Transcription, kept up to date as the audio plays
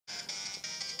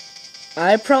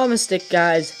I promised it,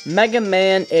 guys. Mega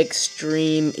Man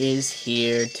Extreme is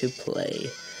here to play.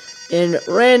 In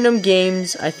Random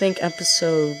Games, I think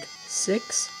episode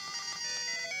 6?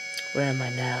 Where am I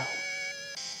now?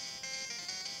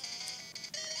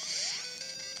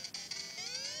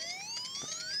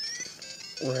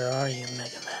 Where are you,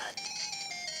 Mega Man?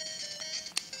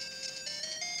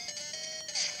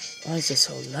 Why is it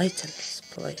so light in this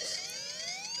place?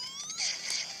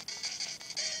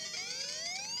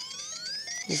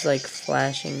 He's like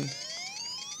flashing,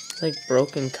 like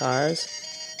broken cars.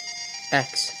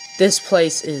 X. This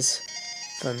place is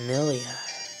familiar.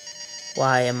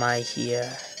 Why am I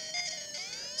here?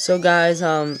 So guys,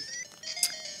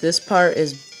 this part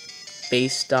is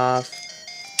based off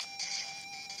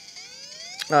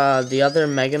the other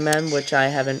Mega Man, which I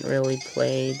haven't really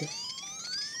played.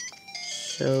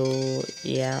 So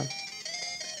yeah.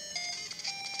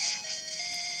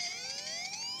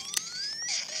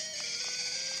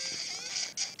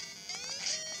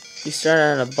 You start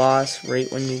on a boss right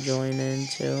when you join in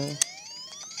too.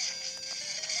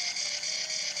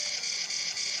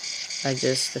 I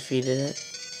just defeated it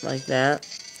like that.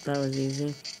 That was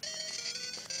easy.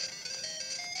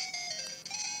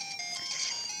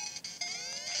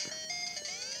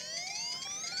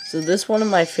 So this is one of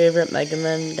my favorite Mega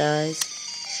Man, guys.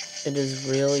 It is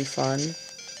really fun.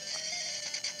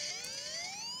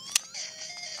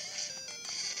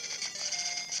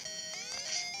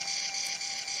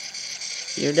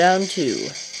 You're down 2,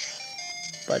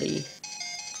 buddy.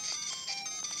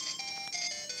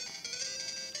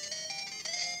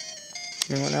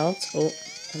 Anyone else? Oh,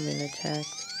 I'm being attacked.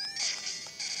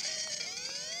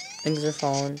 Things are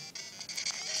falling.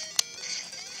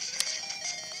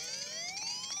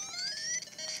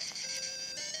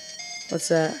 What's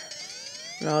that?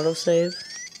 An autosave?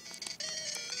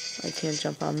 I can't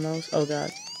jump on those. Oh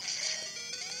god.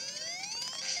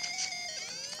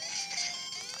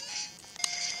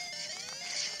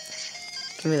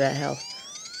 Give me that health.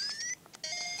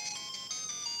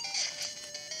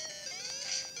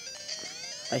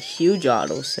 A huge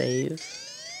autosave.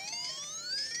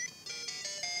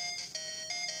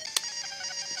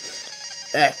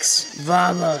 X,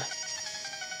 Vava.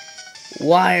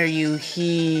 Why are you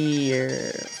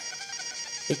here?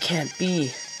 It can't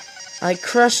be. I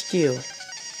crushed you.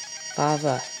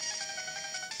 Vava.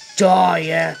 Die,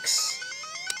 X.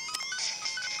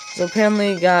 So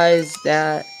apparently, guys,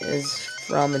 that is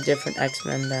from a different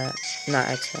X-Men that... Not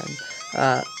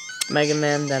X-Men. Mega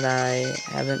Man that I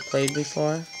haven't played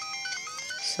before.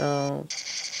 So...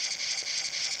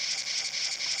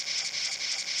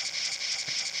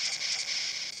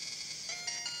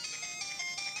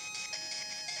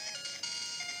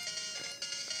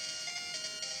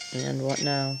 And what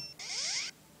now?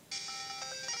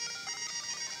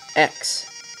 X.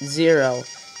 0.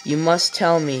 You must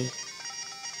tell me.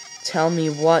 Tell me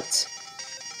what's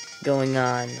going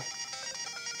on.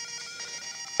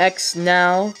 X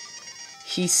now.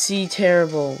 He see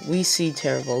terrible. We see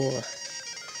terrible.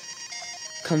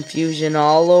 Confusion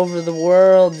all over the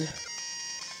world.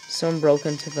 Someone broke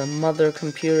into the mother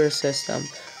computer system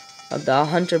of the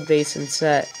Hunter base and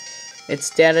set its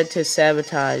data to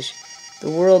sabotage the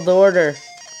world order.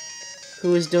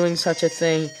 Who is doing such a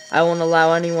thing? I won't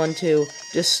allow anyone to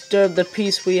disturb the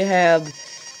peace we have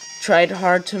tried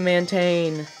hard to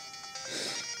maintain.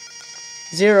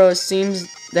 0, it seems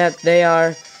that they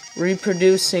are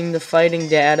reproducing the fighting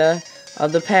data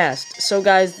of the past. So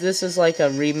guys, this is like a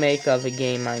remake of a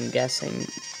game, I'm guessing.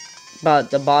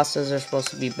 But the bosses are supposed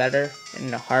to be better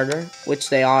and harder, which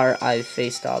they are. I've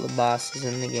faced all the bosses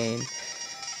in the game.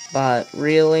 But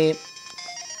really,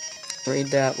 read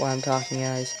that while I'm talking,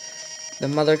 guys. The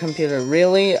mother computer,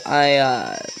 really,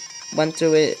 I went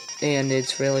through it, and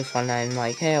it's really fun. I'm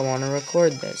like, hey, I want to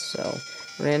record this, so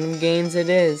Random Games it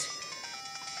is.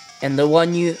 And the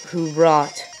one who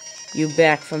brought you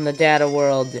back from the data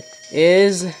world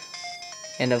is,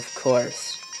 and of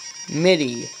course,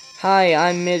 Mitty. Hi,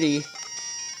 I'm Mitty.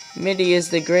 Mitty is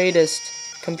the greatest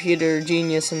computer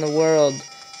genius in the world.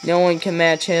 No one can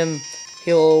match him.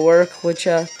 He'll work with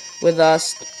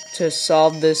us to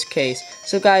solve this case.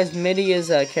 So guys, Mitty is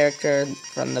a character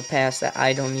from the past that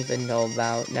I don't even know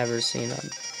about, never seen him.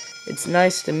 It's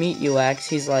nice to meet you, X.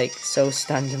 He's like so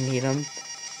stunned to meet him.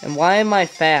 And why am I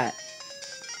fat?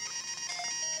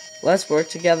 Let's work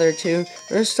together to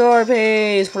restore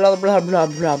peace, blah blah blah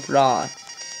blah blah.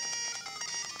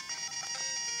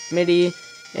 Mitty,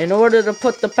 in order to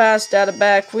put the past data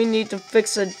back, we need to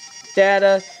fix the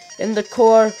data in the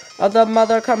core of the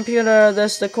mother computer.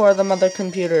 This is the core of the mother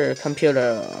computer.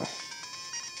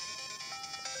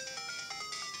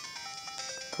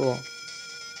 Cool.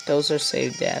 Those are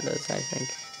saved datas, I think.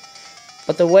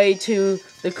 But the way to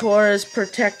the core is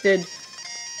protected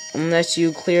unless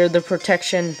you clear the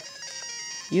protection.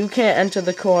 You can't enter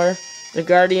the core. The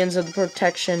guardians of the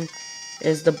protection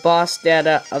is the boss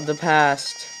data of the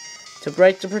past. To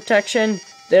break the protection,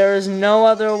 there is no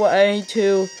other way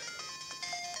to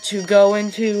go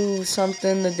into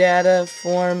something, the data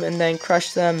form, and then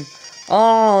crush them.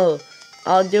 Oh,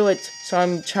 I'll do it. So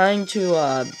I'm trying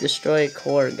to destroy a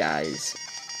core, guys.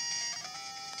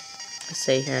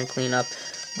 Stay here and clean up.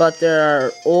 But there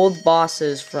are old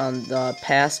bosses from the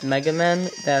past Mega Men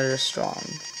that are strong.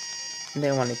 And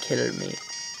they want to kill me.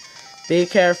 Be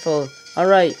careful.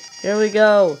 Alright, here we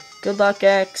go. Good luck,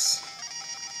 X.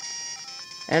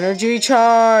 Energy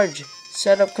charge.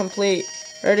 Setup complete.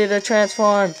 Ready to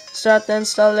transform. Start the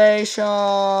installation.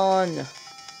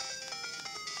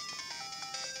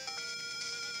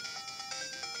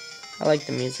 I like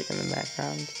the music in the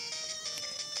background.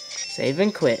 Save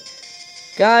and quit.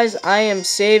 Guys, I am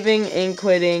saving and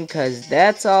quitting because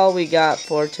that's all we got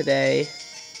for today.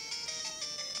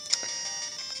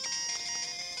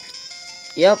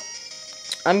 Yep.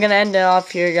 I'm going to end it off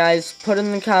here, guys. Put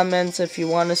in the comments if you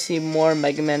want to see more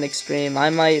Mega Man Extreme. I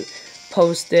might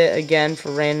post it again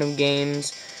for random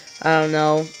games. I don't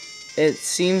know. It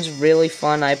seems really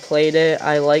fun. I played it.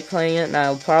 I like playing it, and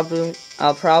I'll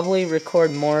probably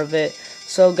record more of it.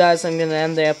 So, guys, I'm going to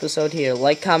end the episode here.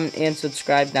 Like, comment, and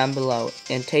subscribe down below.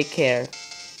 And take care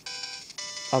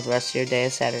of the rest of your day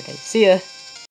of Saturday. See ya!